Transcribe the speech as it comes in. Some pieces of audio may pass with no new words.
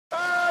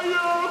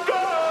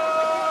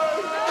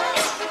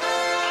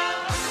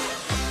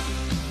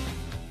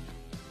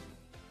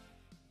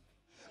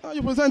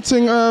you're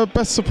presenting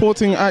Best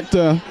Supporting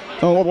Actor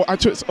or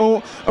Actress.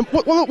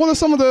 What are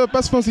some of the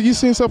best films that you've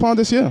seen so far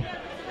this year?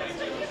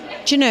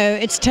 Do you know,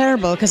 it's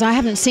terrible because I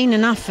haven't seen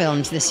enough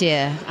films this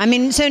year. I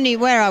mean, it's only,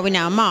 where are we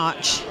now,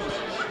 March?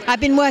 I've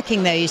been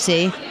working though, you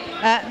see.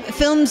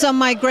 Films are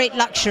my great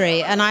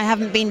luxury and I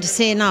haven't been to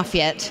see enough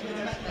yet.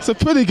 It's a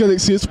pretty good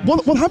excuse.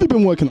 What have you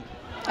been working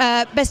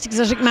on? Best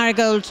Exotic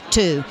Marigold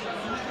 2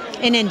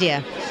 in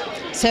India.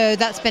 So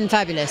that's been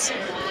fabulous.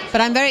 But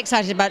I'm very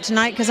excited about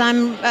tonight because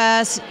I'm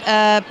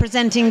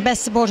presenting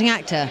Best Supporting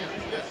Actor.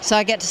 So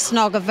I get to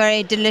snog a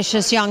very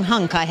delicious young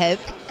hunk, I hope.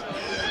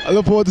 I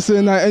look forward to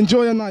seeing that.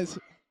 Enjoy your night.